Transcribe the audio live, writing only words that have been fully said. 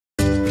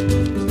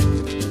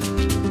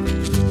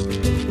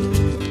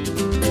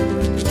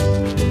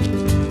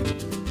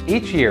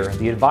Each year,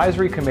 the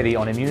Advisory Committee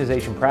on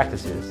Immunization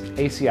Practices,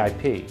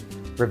 ACIP,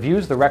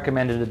 reviews the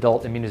recommended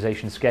adult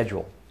immunization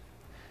schedule.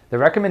 The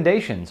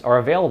recommendations are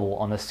available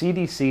on the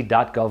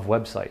cdc.gov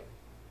website.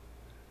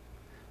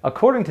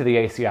 According to the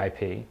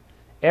ACIP,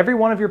 every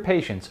one of your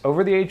patients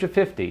over the age of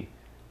 50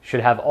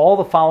 should have all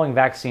the following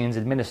vaccines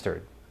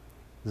administered: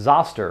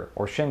 zoster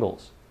or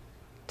shingles,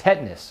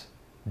 tetanus,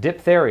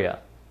 diphtheria,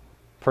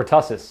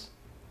 pertussis,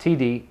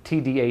 TD,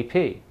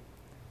 TDAP,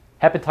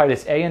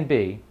 hepatitis A and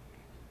B,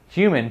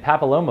 human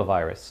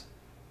papillomavirus,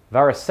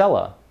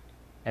 varicella,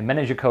 and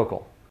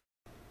meningococcal.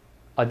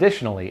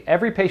 Additionally,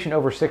 every patient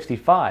over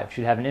 65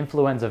 should have an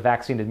influenza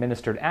vaccine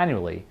administered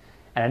annually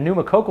and a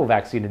pneumococcal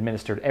vaccine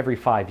administered every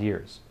 5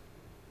 years.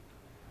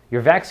 Your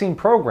vaccine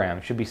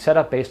program should be set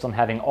up based on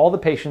having all the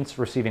patients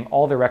receiving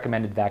all their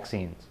recommended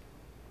vaccines.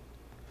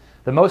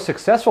 The most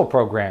successful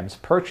programs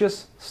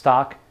purchase,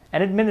 stock,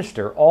 and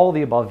administer all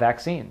the above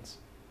vaccines.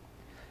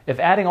 If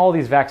adding all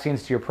these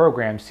vaccines to your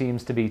program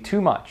seems to be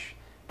too much,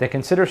 then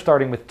consider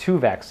starting with 2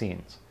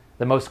 vaccines.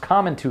 The most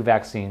common 2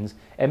 vaccines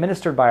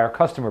administered by our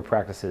customer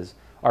practices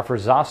are for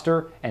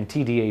zoster and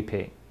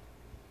TDAP.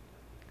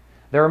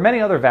 There are many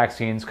other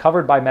vaccines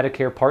covered by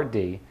Medicare Part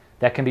D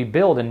that can be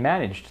billed and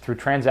managed through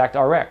Transact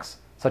Rx,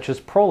 such as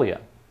Prolia.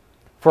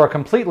 For a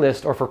complete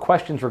list or for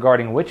questions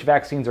regarding which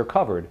vaccines are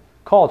covered,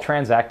 call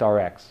Transact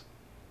Rx.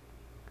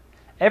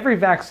 Every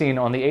vaccine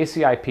on the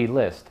ACIP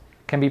list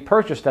can be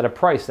purchased at a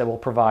price that will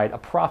provide a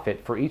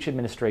profit for each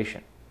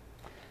administration.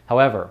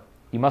 However,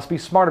 you must be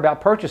smart about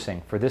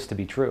purchasing for this to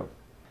be true.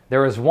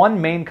 There is one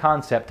main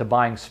concept to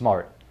buying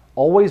smart: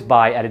 always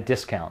buy at a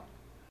discount.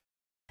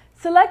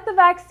 Select the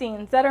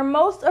vaccines that are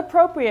most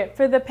appropriate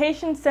for the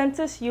patient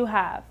census you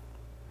have.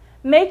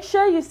 Make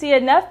sure you see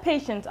enough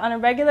patients on a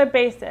regular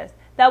basis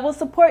that will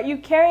support you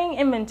carrying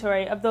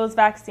inventory of those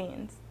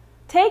vaccines.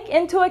 Take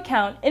into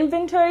account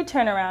inventory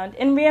turnaround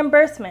and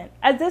reimbursement,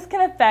 as this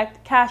can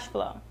affect cash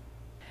flow.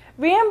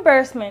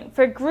 Reimbursement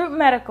for group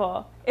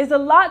medical is a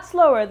lot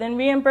slower than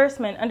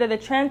reimbursement under the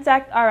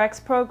Transact Rx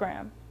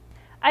program.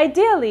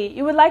 Ideally,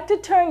 you would like to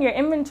turn your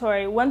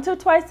inventory once or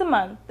twice a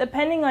month,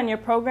 depending on your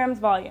program's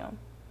volume.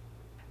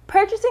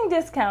 Purchasing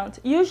discounts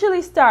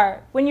usually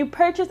start when you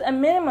purchase a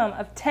minimum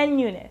of 10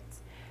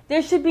 units.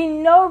 There should be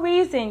no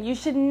reason you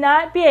should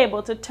not be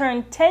able to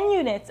turn 10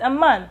 units a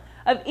month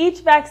of each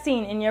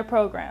vaccine in your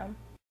program.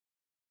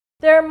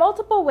 There are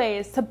multiple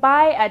ways to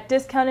buy at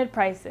discounted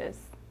prices.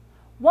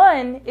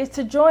 One is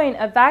to join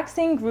a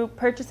vaccine group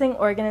purchasing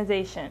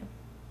organization.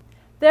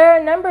 There are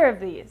a number of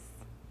these.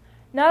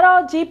 Not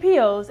all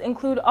GPOs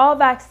include all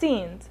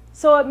vaccines,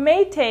 so it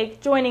may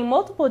take joining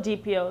multiple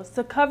GPOs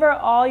to cover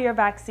all your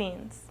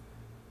vaccines.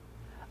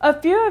 A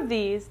few of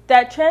these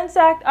that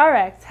Transact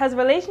Rx has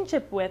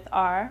relationship with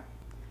are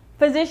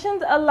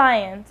Physicians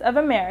Alliance of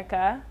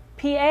America,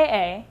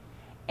 PAA,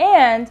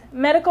 and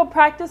Medical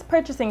Practice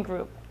Purchasing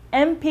Group,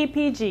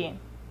 MPPG.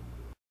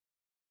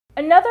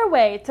 Another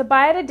way to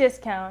buy at a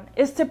discount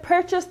is to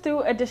purchase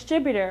through a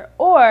distributor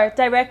or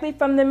directly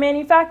from the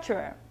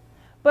manufacturer,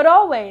 but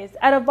always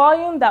at a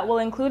volume that will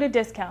include a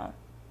discount.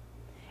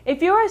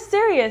 If you are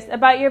serious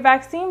about your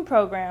vaccine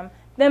program,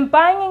 then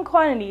buying in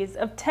quantities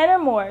of 10 or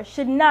more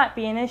should not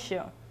be an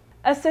issue.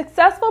 A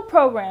successful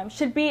program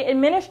should be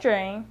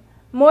administering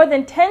more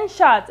than 10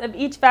 shots of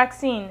each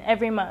vaccine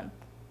every month.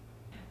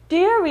 Do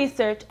your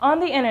research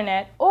on the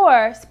internet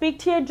or speak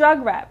to your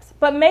drug reps,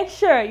 but make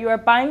sure you are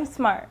buying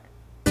smart.